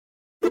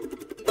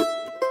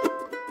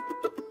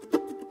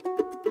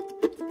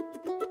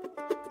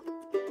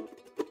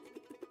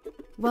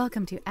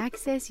Welcome to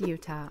Access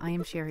Utah. I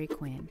am Sheri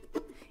Quinn.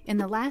 In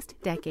the last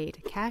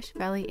decade, Cache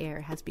Valley air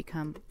has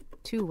become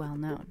too well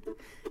known.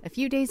 A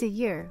few days a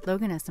year,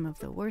 Logan has some of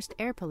the worst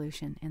air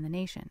pollution in the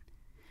nation.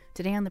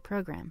 Today on the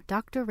program,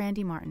 Dr.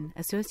 Randy Martin,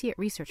 Associate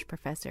Research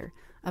Professor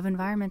of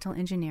Environmental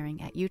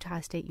Engineering at Utah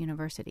State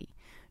University,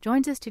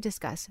 joins us to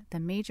discuss the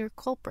major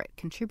culprit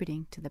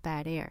contributing to the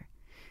bad air.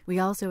 We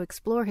also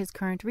explore his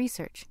current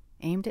research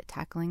aimed at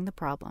tackling the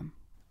problem.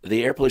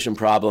 The air pollution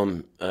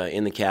problem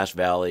in the Cache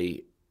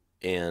Valley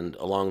and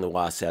along the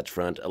Wasatch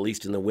Front, at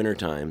least in the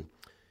wintertime,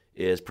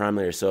 is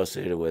primarily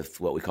associated with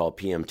what we call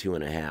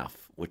PM2.5,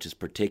 which is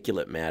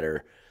particulate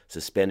matter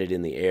suspended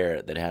in the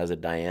air that has a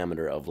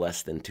diameter of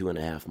less than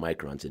 2.5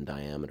 microns in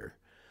diameter.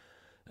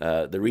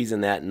 The reason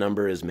that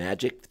number is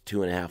magic,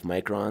 2.5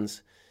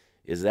 microns,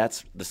 is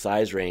that's the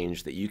size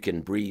range that you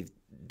can breathe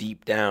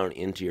deep down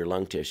into your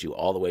lung tissue,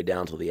 all the way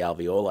down to the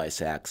alveoli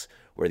sacs,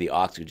 where the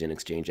oxygen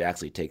exchange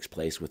actually takes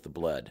place with the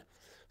blood.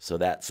 So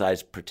that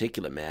size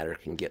particulate matter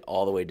can get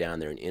all the way down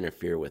there and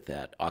interfere with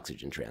that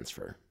oxygen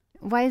transfer.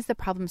 Why is the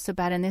problem so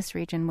bad in this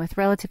region with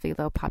relatively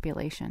low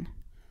population?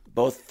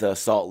 Both the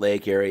Salt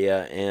Lake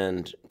area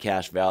and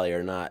Cache Valley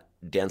are not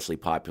densely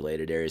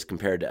populated areas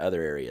compared to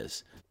other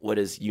areas. What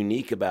is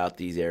unique about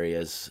these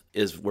areas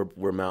is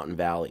we're mountain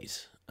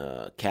valleys.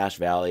 Cache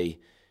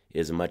Valley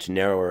is a much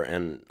narrower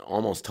and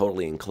almost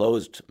totally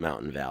enclosed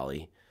mountain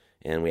valley,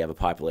 and we have a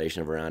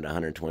population of around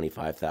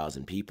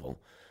 125,000 people.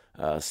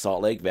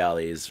 Salt Lake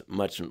Valley is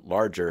much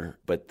larger,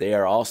 but they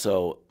are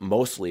also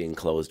mostly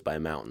enclosed by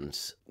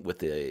mountains, with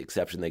the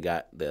exception they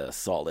got the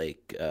Salt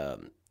Lake to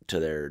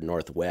their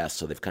northwest,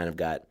 so they've kind of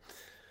got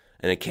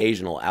an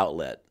occasional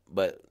outlet.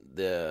 But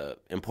the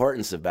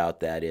importance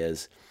about that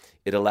is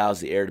it allows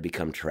the air to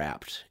become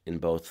trapped in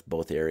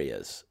both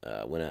areas.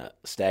 When a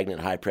stagnant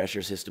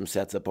high-pressure system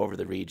sets up over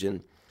the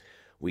region,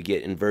 we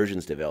get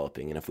inversions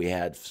developing. And if we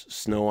had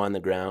snow on the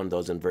ground,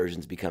 those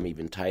inversions become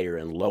even tighter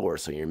and lower,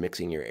 so you're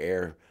mixing your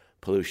air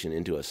pollution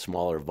into a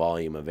smaller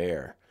volume of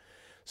air.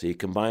 So you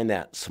combine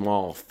that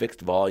small fixed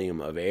volume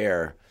of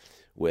air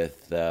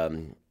with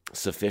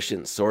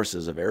sufficient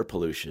sources of air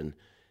pollution,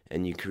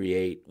 and you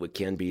create what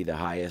can be the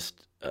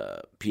highest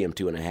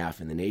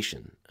PM2.5 in the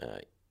nation,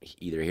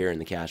 either here in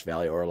the Cache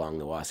Valley or along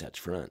the Wasatch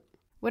Front.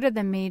 What are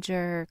the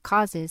major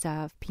causes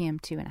of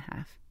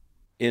PM2.5?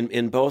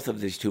 In both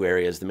of these two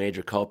areas, the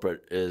major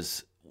culprit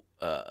is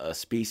a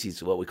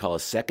species, what we call a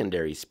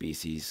secondary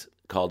species,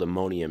 called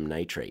ammonium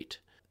nitrate.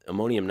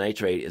 Ammonium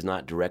nitrate is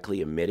not directly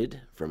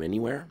emitted from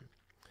anywhere,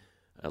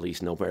 at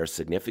least nowhere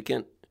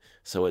significant,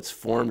 so it's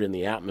formed in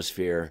the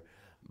atmosphere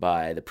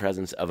by the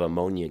presence of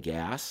ammonia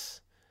gas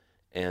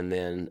and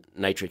then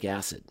nitric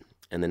acid.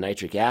 And the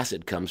nitric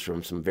acid comes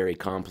from some very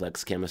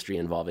complex chemistry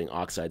involving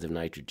oxides of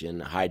nitrogen,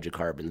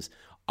 hydrocarbons,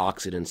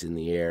 oxidants in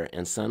the air,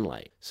 and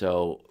sunlight.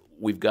 So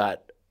we've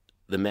got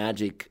the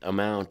magic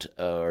amount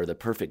or the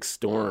perfect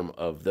storm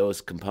of those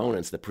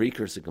components, the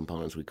precursor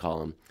components we call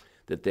them,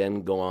 that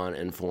then go on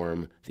and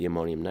form the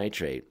ammonium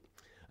nitrate.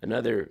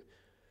 Another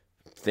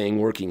thing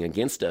working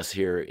against us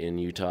here in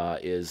Utah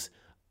is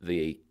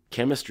the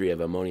chemistry of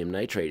ammonium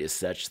nitrate is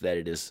such that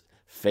it is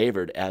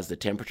favored as the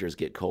temperatures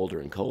get colder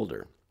and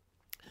colder.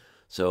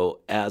 So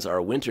as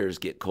our winters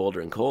get colder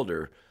and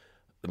colder,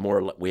 the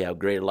more we have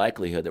greater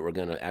likelihood that we're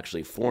going to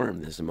actually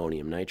form this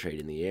ammonium nitrate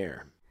in the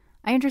air.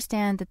 I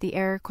understand that the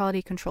Air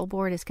Quality Control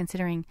Board is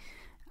considering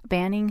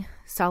banning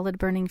solid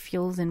burning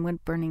fuels and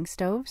wood burning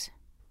stoves.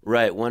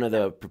 Right. One of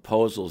the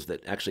proposals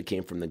that actually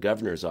came from the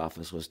governor's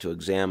office was to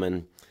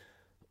examine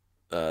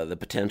the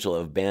potential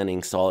of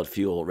banning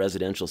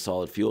residential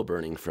solid fuel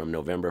burning from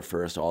November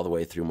 1st all the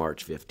way through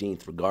March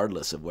 15th,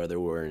 regardless of whether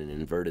we're in an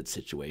inverted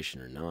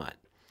situation or not.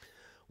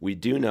 We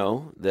do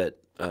know that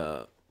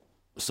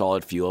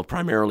solid fuel,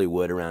 primarily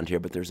wood around here,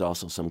 but there's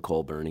also some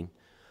coal burning,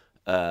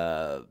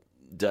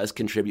 does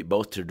contribute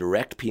both to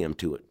direct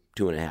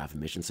PM2.5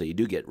 emissions, so you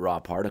do get raw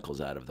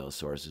particles out of those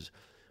sources,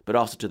 but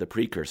also to the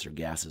precursor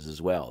gases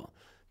as well,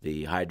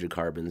 the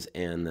hydrocarbons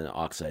and the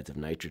oxides of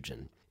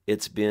nitrogen.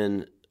 It's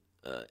been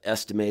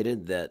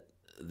estimated that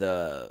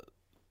the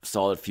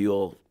solid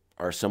fuel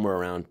are somewhere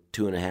around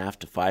 2.5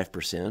 to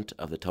 5%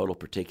 of the total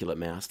particulate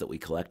mass that we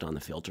collect on the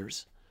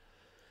filters.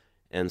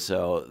 And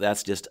so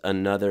that's just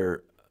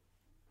another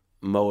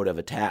mode of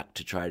attack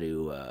to try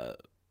to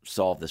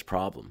solve this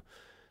problem.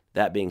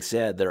 That being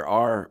said, there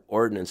are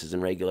ordinances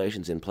and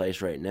regulations in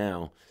place right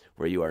now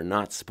where you are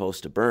not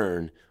supposed to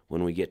burn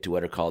when we get to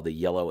what are called the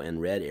yellow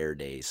and red air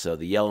days. So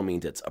the yellow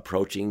means it's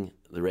approaching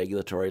the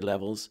regulatory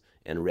levels,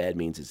 and red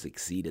means it's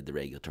exceeded the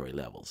regulatory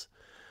levels.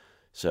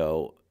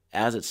 So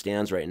as it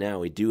stands right now,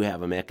 we do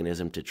have a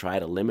mechanism to try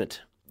to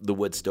limit the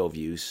wood stove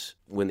use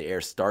when the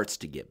air starts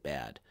to get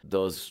bad.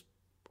 Those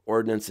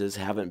ordinances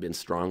haven't been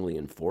strongly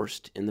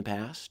enforced in the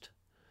past,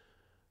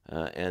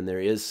 and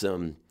there is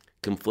some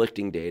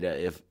conflicting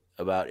data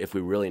about if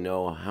we really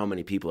know how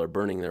many people are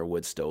burning their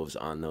wood stoves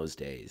on those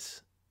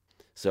days.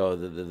 So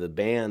the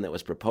ban that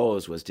was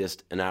proposed was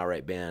just an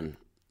outright ban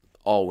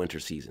all winter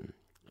season.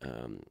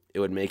 It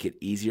would make it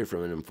easier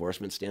from an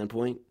enforcement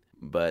standpoint,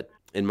 but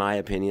in my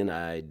opinion,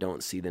 I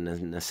don't see the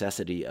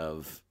necessity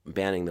of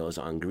banning those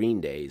on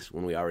green days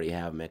when we already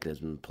have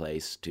mechanisms in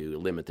place to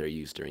limit their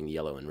use during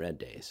yellow and red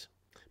days.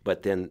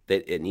 But then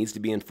it needs to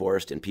be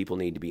enforced, and people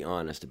need to be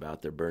honest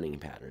about their burning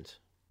patterns.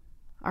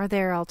 Are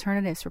there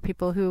alternatives for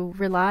people who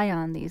rely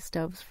on these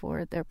stoves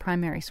for their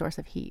primary source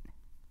of heat?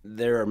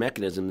 There are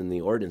mechanisms in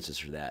the ordinances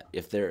for that.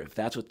 If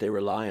that's what they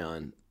rely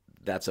on,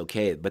 that's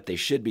okay. But they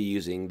should be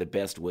using the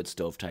best wood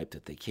stove type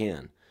that they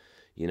can.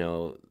 You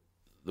know,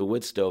 the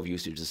wood stove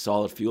usage, the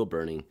solid fuel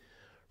burning,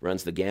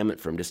 runs the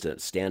gamut from just a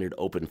standard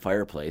open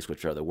fireplace,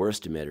 which are the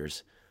worst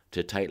emitters,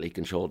 to tightly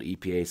controlled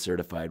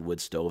EPA-certified wood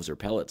stoves or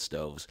pellet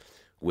stoves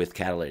with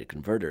catalytic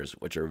converters,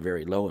 which are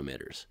very low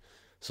emitters.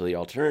 So the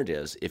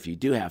alternative is, if you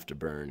do have to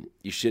burn,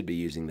 you should be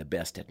using the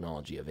best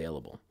technology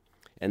available.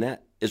 And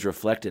that is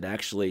reflected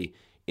actually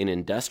in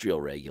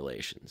industrial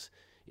regulations.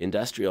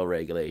 Industrial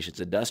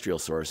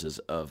sources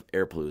of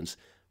air pollutants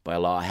by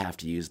law have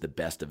to use the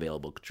best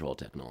available control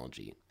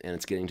technology. And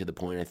it's getting to the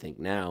point, I think,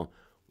 now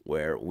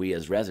where we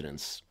as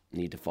residents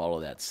need to follow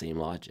that same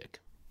logic.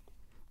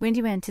 When do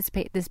you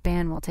anticipate this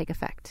ban will take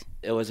effect?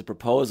 It was a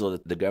proposal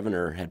that the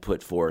governor had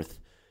put forth,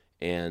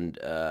 and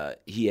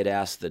he had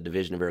asked the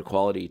Division of Air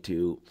Quality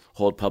to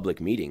hold public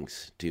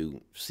meetings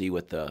to see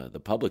what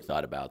the public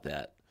thought about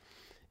that.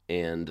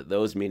 And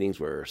those meetings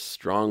were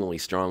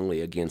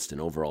strongly against an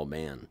overall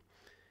ban.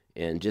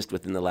 And just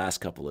within the last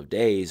couple of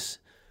days,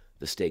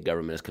 the state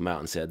government has come out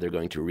and said they're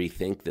going to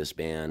rethink this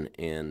ban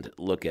and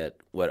look at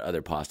what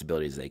other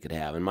possibilities they could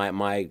have. And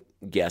my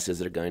guess is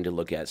they're going to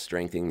look at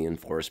strengthening the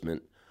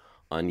enforcement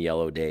on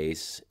yellow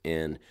days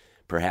and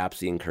perhaps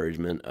the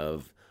encouragement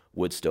of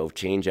wood stove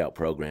change-out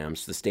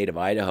programs. The state of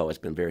Idaho has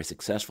been very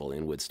successful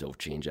in wood stove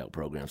change-out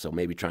programs, so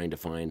maybe trying to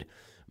find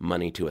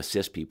money to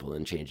assist people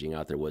in changing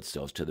out their wood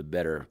stoves to the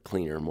better,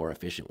 cleaner, more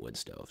efficient wood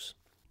stoves.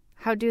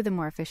 How do the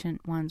more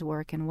efficient ones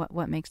work, and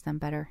what makes them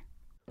better?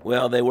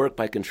 Well, they work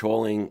by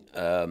controlling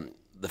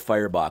the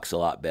firebox a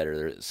lot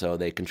better. So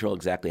they control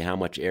exactly how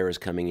much air is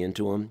coming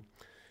into them,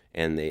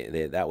 and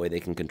that way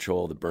they can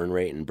control the burn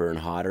rate and burn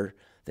hotter.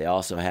 They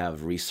also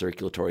have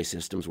recirculatory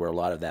systems where a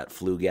lot of that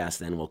flue gas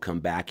then will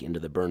come back into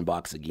the burn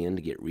box again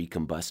to get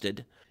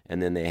recombusted.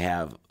 And then they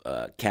have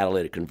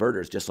catalytic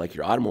converters, just like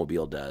your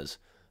automobile does,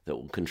 that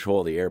will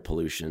control the air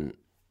pollution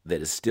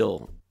that is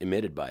still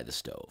emitted by the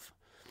stove.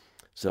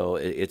 So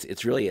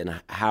it's really in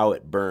how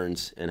it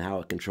burns and how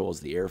it controls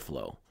the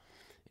airflow.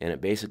 And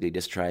it basically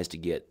just tries to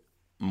get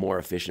more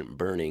efficient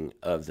burning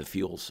of the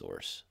fuel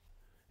source,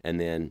 and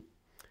then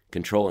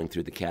controlling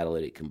through the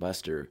catalytic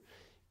combustor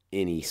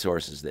any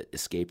sources that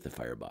escape the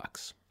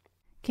firebox.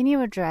 Can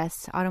you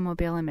address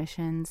automobile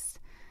emissions,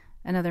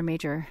 another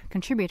major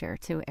contributor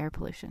to air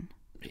pollution?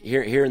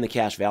 Here in the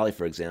Cache Valley,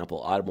 for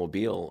example,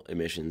 automobile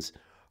emissions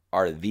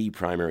are the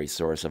primary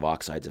source of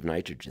oxides of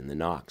nitrogen, the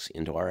NOx,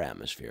 into our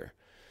atmosphere.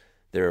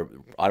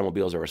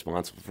 Automobiles are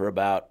responsible for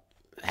about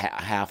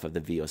half of the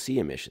VOC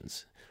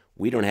emissions.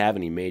 We don't have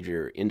any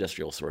major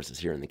industrial sources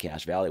here in the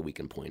Cache Valley we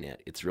can point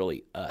at. It's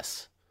really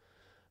us.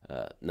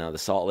 Now, the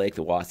Salt Lake,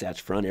 the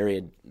Wasatch Front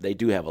area, they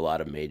do have a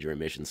lot of major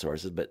emission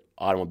sources, but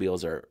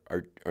automobiles are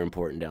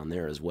important down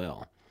there as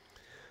well.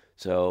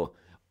 So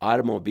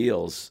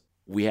automobiles,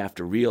 we have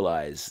to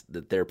realize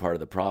that they're part of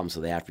the problem, so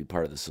they have to be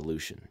part of the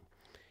solution.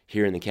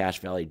 Here in the Cache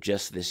Valley,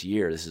 just this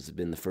year, this has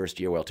been the first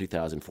year,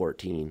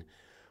 2014,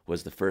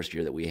 was the first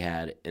year that we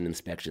had an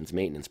inspections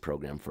maintenance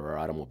program for our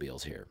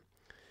automobiles here.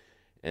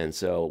 And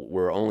so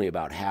we're only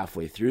about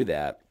halfway through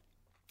that,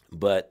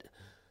 but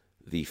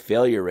the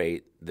failure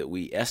rate that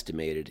we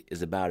estimated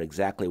is about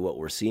exactly what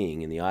we're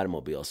seeing in the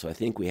automobile. So I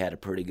think we had a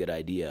pretty good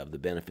idea of the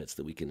benefits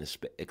that we can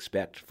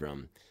expect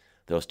from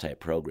those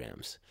type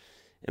programs.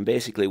 And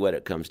basically what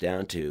it comes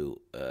down to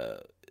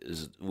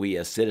is we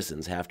as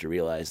citizens have to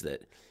realize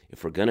that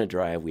if we're going to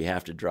drive, we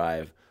have to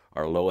drive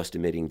our lowest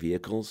emitting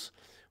vehicles.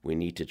 We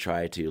need to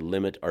try to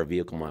limit our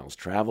vehicle miles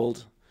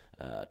traveled,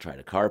 try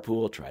to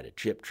carpool, try to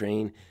trip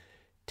train,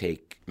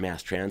 take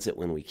mass transit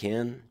when we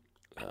can.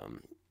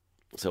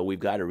 So we've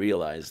got to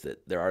realize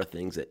that there are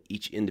things that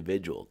each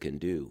individual can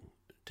do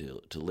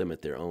to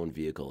limit their own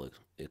vehicle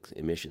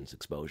emissions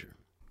exposure.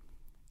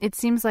 It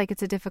seems like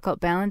it's a difficult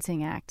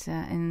balancing act,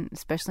 and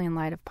especially in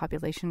light of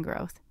population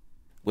growth.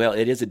 Well,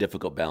 it is a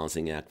difficult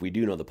balancing act. We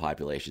do know the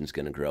population is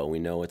going to grow. We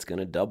know it's going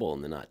to double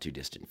in the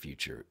not-too-distant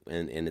future,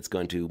 and it's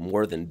going to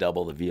more than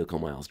double the vehicle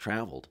miles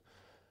traveled.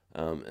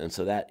 And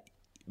so that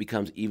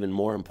becomes even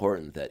more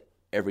important that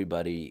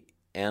everybody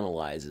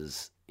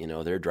analyzes,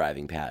 their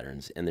driving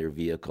patterns and their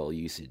vehicle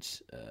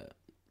usage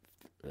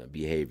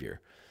behavior.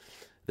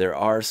 There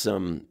are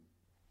some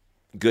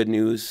good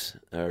news.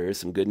 There is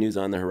some good news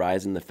on the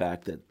horizon. The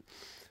fact that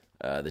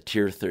the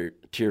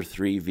Tier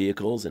 3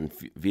 vehicles and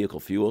vehicle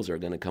fuels are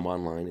going to come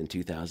online in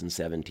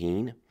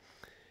 2017.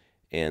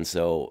 And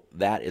so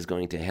that is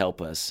going to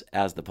help us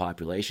as the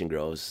population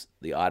grows.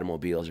 The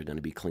automobiles are going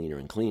to be cleaner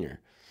and cleaner.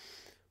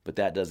 But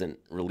that doesn't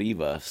relieve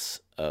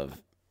us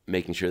of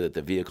making sure that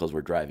the vehicles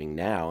we're driving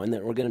now and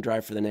that we're going to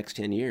drive for the next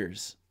 10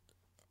 years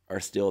are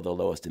still the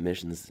lowest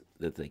emissions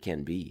that they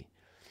can be.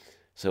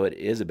 So it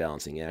is a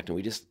balancing act, and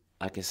we just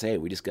like I say,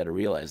 we just got to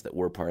realize that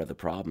we're part of the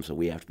problem, so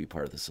we have to be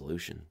part of the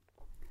solution.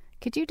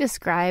 Could you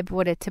describe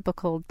what a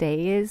typical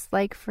day is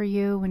like for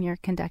you when you're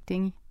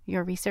conducting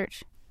your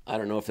research? I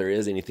don't know if there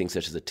is anything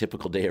such as a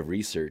typical day of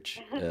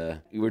research.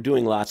 We're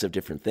doing lots of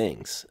different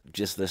things.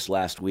 Just this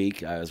last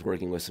week, I was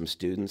working with some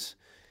students,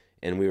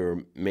 and we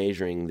were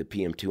measuring the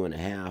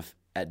PM2.5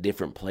 at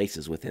different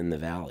places within the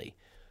valley,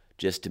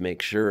 just to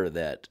make sure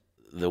that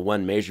the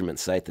one measurement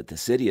site that the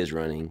city is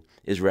running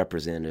is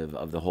representative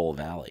of the whole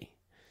valley.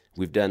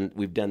 We've done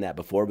that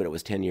before, but it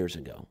was 10 years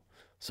ago.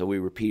 So we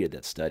repeated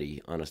that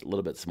study on a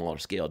little bit smaller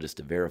scale just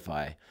to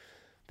verify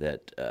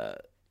that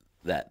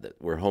that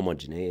where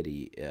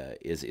homogeneity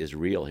is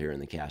real here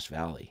in the Cache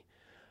Valley.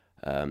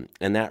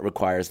 And that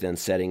requires then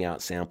setting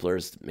out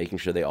samplers, making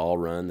sure they all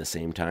run the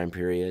same time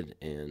period,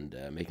 and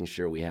making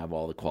sure we have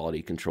all the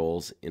quality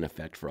controls in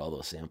effect for all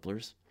those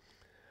samplers.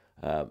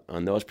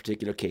 On those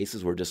particular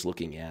cases, we're just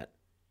looking at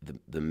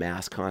the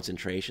mass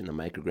concentration, the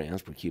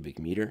micrograms per cubic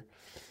meter.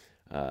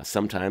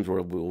 Sometimes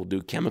we'll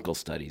do chemical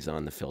studies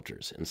on the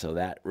filters, and so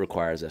that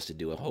requires us to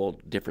do a whole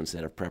different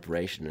set of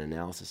preparation and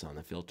analysis on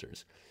the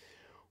filters.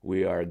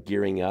 We are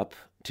gearing up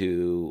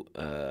to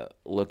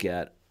look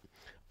at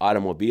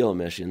automobile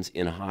emissions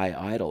in high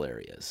idle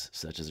areas,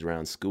 such as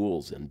around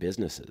schools and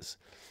businesses,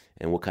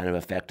 and what kind of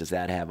effect does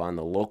that have on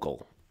the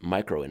local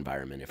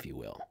microenvironment, if you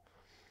will.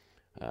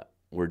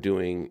 We're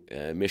doing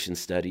emission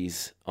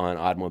studies on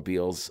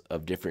automobiles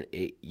of different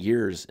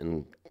years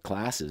and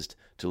classes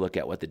to look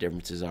at what the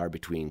differences are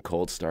between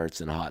cold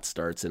starts and hot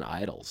starts and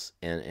idles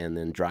and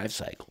then drive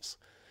cycles.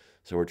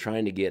 So we're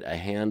trying to get a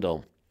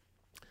handle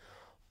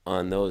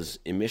on those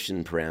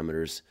emission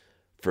parameters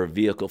for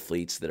vehicle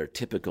fleets that are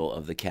typical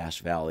of the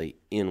Cache Valley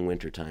in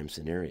wintertime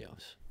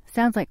scenarios.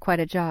 Sounds like quite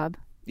a job.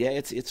 Yeah,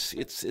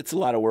 it's a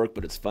lot of work,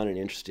 but it's fun and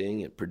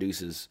interesting. It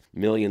produces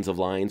millions of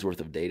lines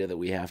worth of data that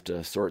we have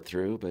to sort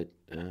through, but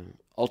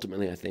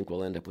ultimately I think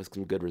we'll end up with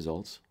some good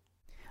results.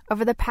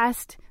 Over the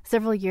past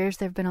several years,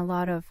 there have been a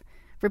lot of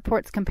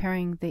reports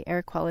comparing the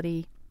air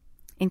quality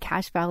in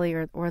Cache Valley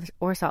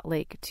or Salt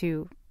Lake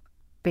to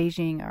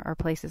Beijing or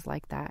places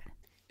like that.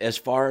 As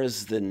far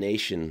as the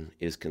nation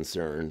is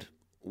concerned,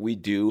 we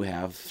do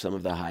have some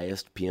of the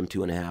highest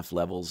PM2.5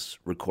 levels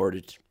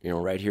recorded,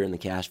 right here in the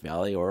Cache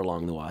Valley or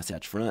along the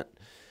Wasatch Front.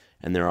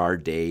 And there are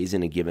days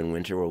in a given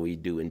winter where we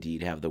do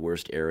indeed have the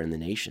worst air in the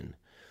nation.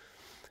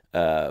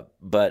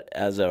 But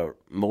as a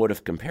mode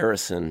of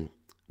comparison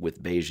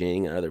with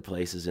Beijing and other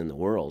places in the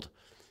world,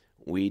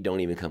 we don't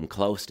even come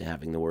close to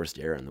having the worst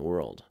air in the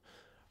world.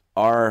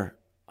 Our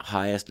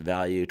highest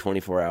value,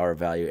 24-hour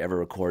value ever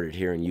recorded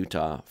here in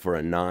Utah for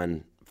a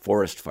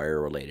non-forest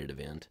fire-related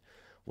event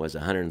was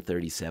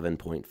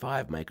 137.5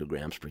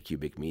 micrograms per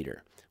cubic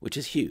meter, which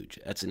is huge.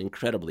 That's an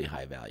incredibly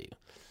high value.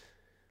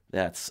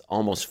 That's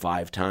almost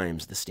 5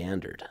 times the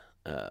standard,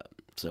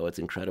 so it's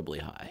incredibly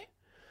high.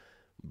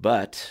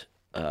 But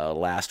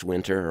last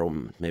winter, or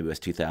maybe it was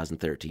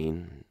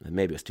 2013,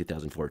 maybe it was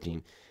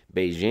 2014,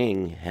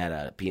 Beijing had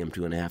a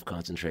PM2.5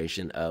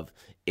 concentration of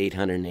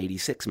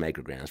 886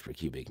 micrograms per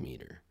cubic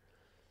meter.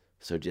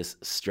 So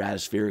just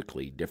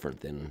stratospherically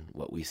different than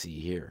what we see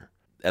here.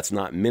 That's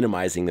not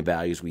minimizing the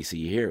values we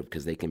see here,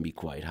 because they can be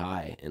quite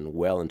high and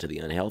well into the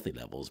unhealthy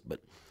levels,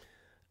 but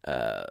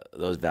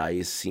those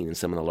values seen in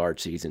some of the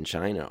large cities in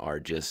China are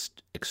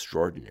just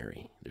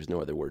extraordinary. There's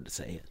no other word to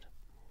say it.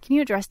 Can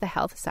you address the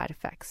health side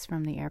effects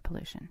from the air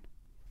pollution?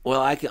 Well,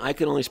 I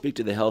can only speak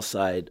to the health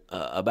side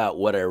about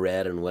what I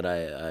read and what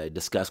I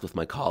discussed with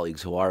my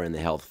colleagues who are in the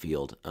health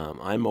field.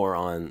 I'm more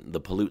on the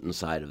pollutant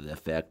side of the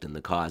effect and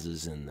the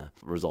causes and the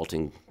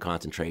resulting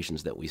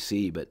concentrations that we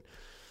see. But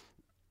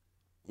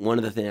one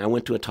of the things, I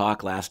went to a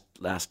talk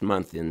last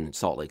month in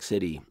Salt Lake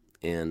City,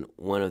 and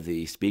one of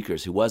the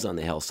speakers who was on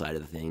the health side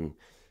of the thing,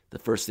 the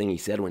first thing he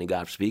said when he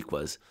got up to speak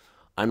was,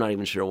 I'm not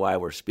even sure why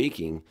we're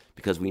speaking,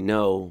 because we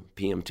know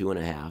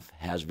PM2.5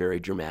 has very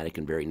dramatic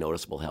and very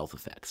noticeable health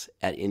effects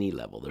at any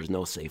level. There's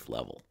no safe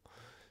level.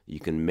 You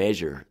can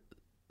measure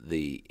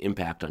the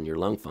impact on your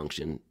lung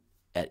function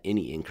at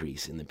any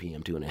increase in the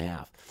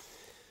PM2.5.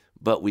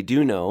 But we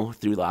do know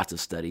through lots of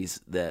studies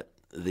that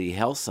the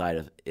health side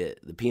of it,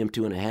 the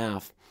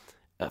PM2.5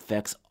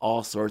 affects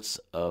all sorts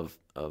of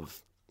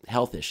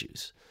health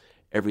issues,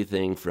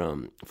 everything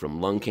from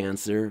lung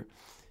cancer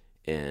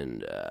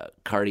and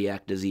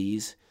cardiac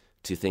disease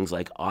to things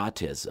like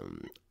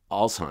autism,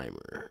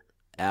 Alzheimer,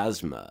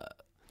 asthma,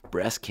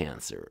 breast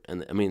cancer.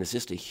 And I mean, it's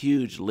just a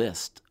huge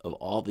list of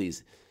all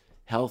these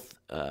health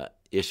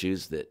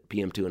issues that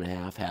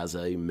PM2.5 has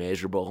a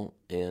measurable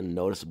and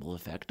noticeable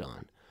effect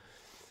on.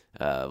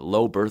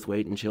 Low birth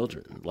weight in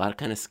children, a lot of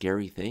kind of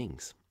scary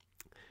things.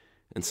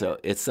 And so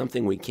it's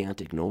something we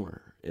can't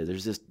ignore.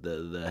 There's just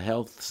the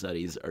health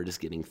studies are just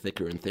getting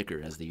thicker and thicker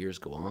as the years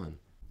go on.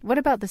 What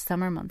about the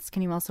summer months?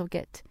 Can you also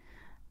get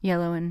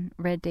yellow and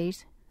red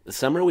days? The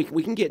summer,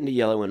 we can get into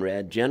yellow and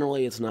red.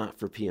 Generally, it's not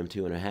for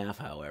PM2.5,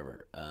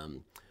 however.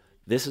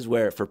 This is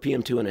where, for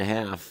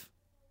PM2.5,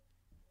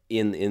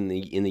 in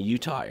the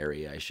Utah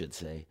area, I should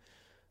say,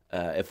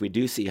 If we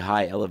do see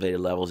high elevated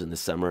levels in the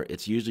summer,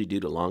 it's usually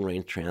due to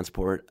long-range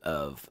transport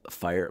of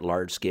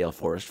large-scale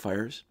forest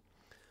fires.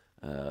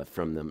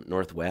 From the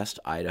northwest,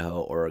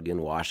 Idaho,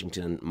 Oregon,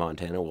 Washington,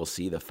 Montana, we'll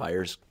see the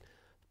fires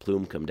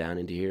plume come down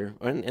into here,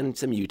 and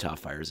some Utah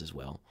fires as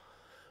well.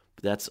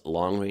 But that's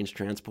long-range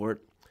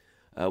transport.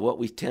 What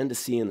we tend to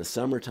see in the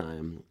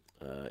summertime,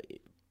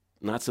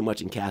 not so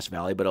much in Cache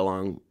Valley, but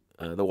along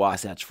the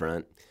Wasatch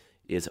Front,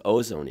 is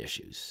ozone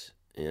issues.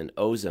 And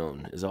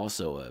ozone is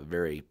also a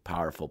very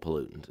powerful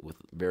pollutant with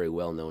very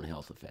well-known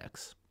health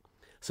effects.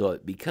 So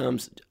it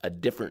becomes a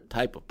different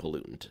type of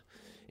pollutant.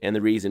 And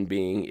the reason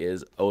being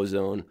is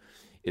ozone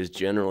is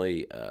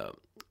generally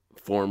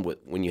formed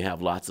when you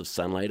have lots of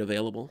sunlight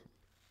available.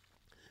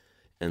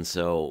 And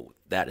so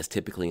that is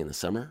typically in the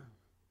summer.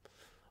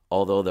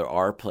 Although there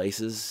are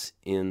places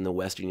in the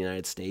western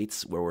United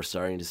States where we're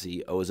starting to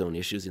see ozone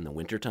issues in the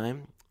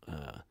wintertime.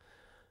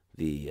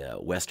 The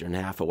western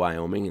half of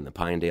Wyoming and the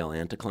Pinedale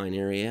Anticline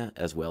area,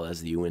 as well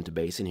as the Uinta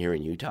Basin here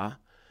in Utah,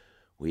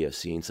 we have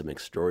seen some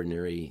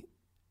extraordinary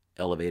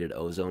elevated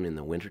ozone in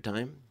the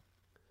wintertime.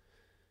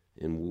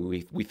 And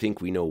we think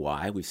we know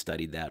why. We've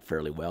studied that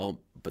fairly well,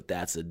 but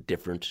that's a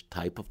different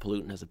type of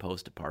pollutant as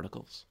opposed to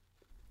particles.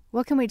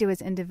 What can we do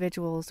as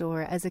individuals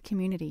or as a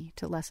community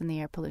to lessen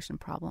the air pollution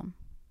problem?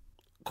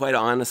 Quite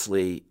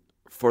honestly,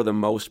 for the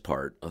most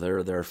part, there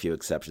are a few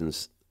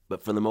exceptions,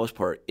 but for the most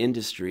part,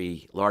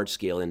 industry,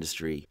 large-scale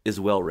industry, is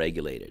well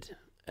regulated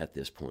at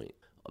this point.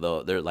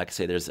 Although, like I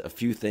say, there's a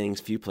few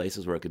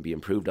places where it can be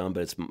improved on,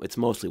 but it's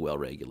mostly well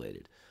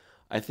regulated.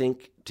 I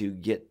think to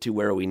get to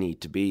where we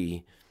need to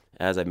be,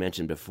 as I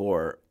mentioned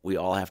before, we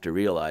all have to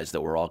realize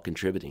that we're all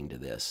contributing to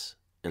this,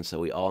 and so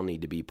we all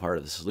need to be part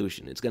of the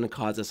solution. It's going to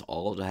cause us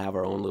all to have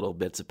our own little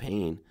bits of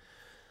pain,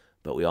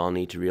 but we all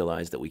need to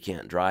realize that we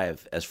can't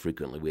drive as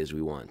frequently as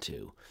we want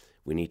to.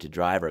 We need to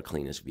drive our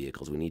cleanest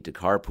vehicles. We need to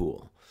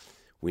carpool.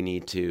 We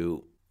need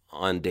to,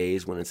 on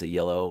days when it's a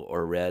yellow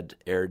or red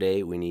air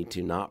day, we need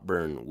to not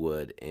burn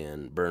wood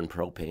and burn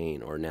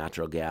propane or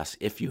natural gas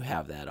if you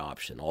have that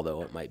option,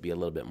 although it might be a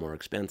little bit more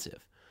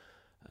expensive.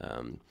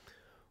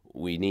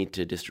 We need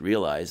to just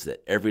realize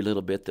that every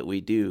little bit that we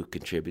do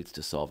contributes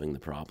to solving the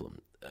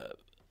problem.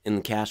 In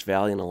the Cache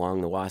Valley and along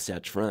the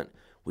Wasatch Front,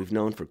 we've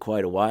known for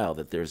quite a while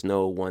that there's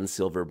no one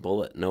silver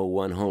bullet, no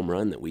one home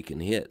run that we can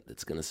hit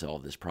that's going to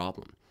solve this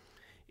problem.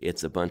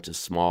 It's a bunch of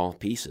small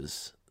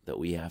pieces that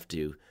we have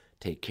to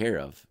take care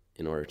of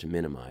in order to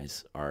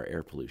minimize our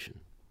air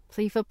pollution.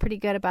 So you feel pretty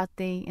good about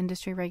the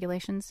industry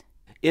regulations?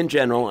 In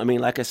general, I mean,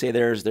 like I say,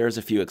 there's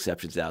a few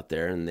exceptions out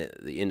there, and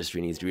the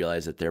industry needs to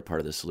realize that they're part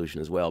of the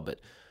solution as well. But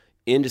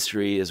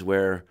industry is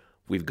where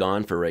we've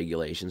gone for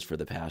regulations for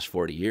the past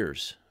 40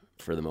 years,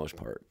 for the most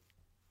part.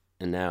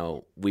 And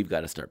now we've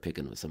got to start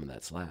picking with some of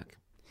that slack.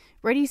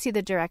 Where do you see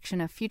the direction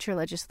of future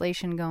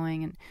legislation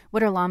going, and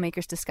what are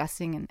lawmakers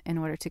discussing in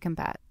order to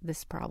combat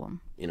this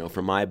problem? You know,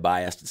 from my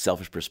biased,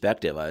 selfish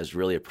perspective, I was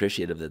really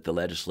appreciative that the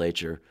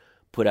legislature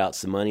put out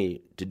some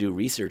money to do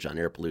research on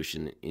air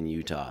pollution in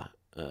Utah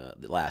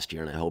last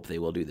year, and I hope they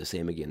will do the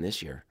same again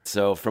this year.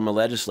 So from a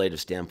legislative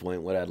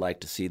standpoint, what I'd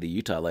like to see the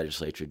Utah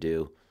legislature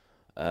do,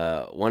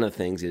 one of the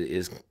things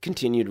is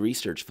continued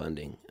research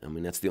funding. I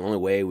mean, that's the only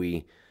way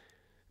we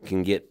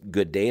can get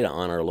good data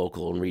on our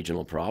local and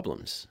regional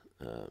problems.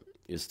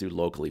 Is through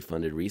locally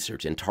funded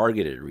research and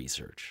targeted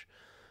research.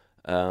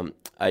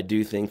 I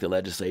do think the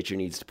legislature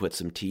needs to put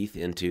some teeth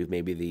into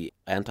maybe the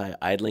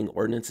anti-idling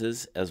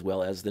ordinances as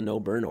well as the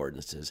no-burn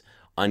ordinances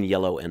on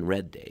yellow and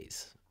red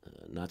days,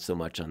 not so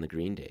much on the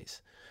green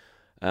days.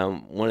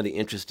 One of the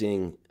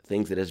interesting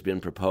things that has been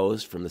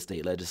proposed from the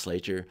state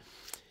legislature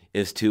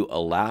is to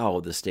allow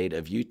the state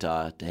of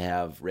Utah to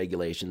have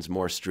regulations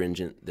more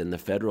stringent than the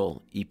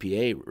federal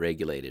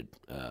EPA-regulated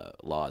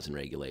laws and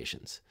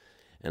regulations.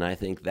 And I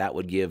think that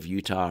would give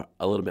Utah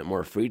a little bit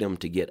more freedom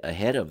to get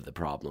ahead of the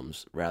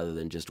problems rather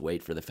than just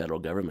wait for the federal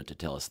government to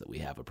tell us that we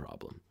have a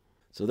problem.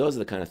 So those are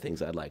the kind of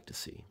things I'd like to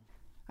see.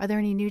 Are there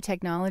any new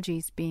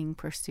technologies being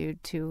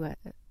pursued to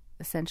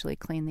essentially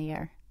clean the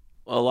air?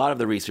 Well, a lot of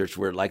the research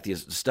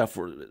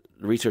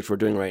research we're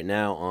doing right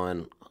now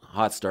on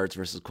hot starts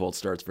versus cold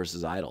starts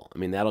versus idle. I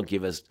mean, that'll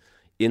give us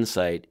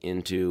insight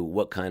into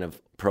what kind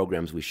of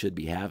programs we should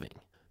be having.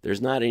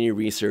 There's not any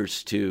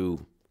research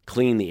to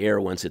clean the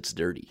air once it's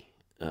dirty.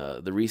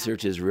 The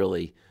research is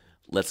really,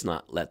 let's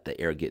not let the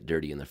air get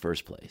dirty in the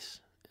first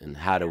place. And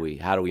how do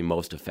we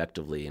most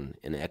effectively and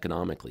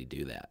economically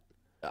do that?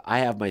 I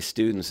have my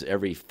students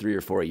every 3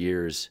 or 4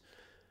 years,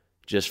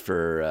 just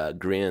for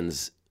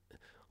grins,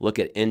 look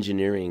at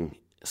engineering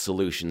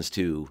solutions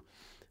to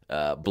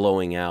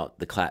blowing out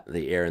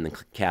the air in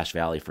the Cache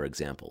Valley, for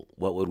example.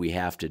 What would we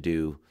have to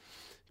do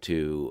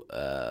to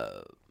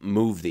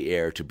move the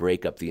air to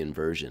break up the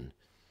inversion?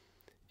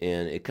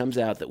 And it comes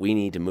out that we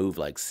need to move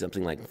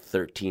something like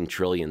 13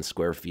 trillion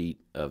square feet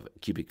of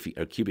cubic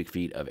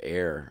feet of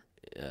air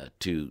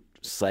to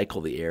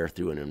cycle the air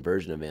through an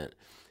inversion event.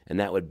 And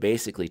that would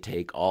basically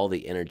take all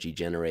the energy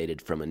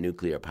generated from a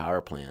nuclear power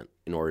plant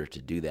in order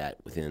to do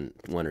that within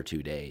 1 or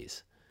 2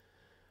 days.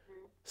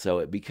 So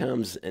it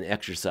becomes an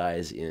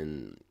exercise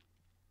in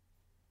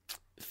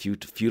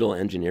feudal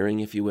engineering,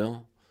 if you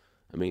will.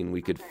 I mean,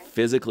 we could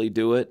physically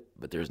do it,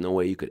 but there's no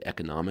way you could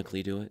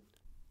economically do it.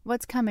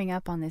 What's coming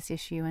up on this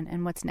issue,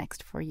 and what's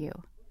next for you?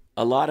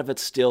 A lot of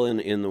it's still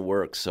in the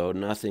works, so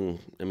nothing,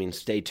 I mean,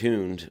 stay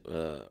tuned.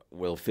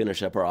 We'll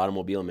finish up our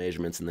automobile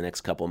measurements in the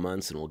next couple of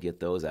months, and we'll get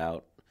those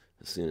out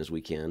as soon as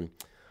we can.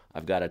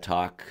 I've got a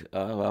talk,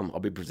 I'll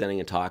be presenting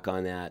a talk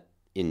on that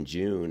in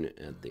June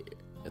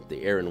at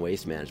the Air and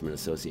Waste Management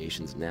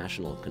Association's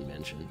National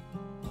Convention.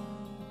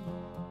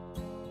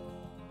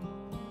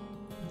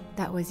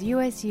 That was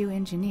USU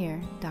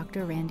engineer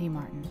Dr. Randy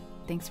Martin.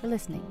 Thanks for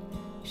listening.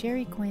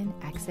 Sheri Quinn,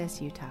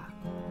 Access Utah.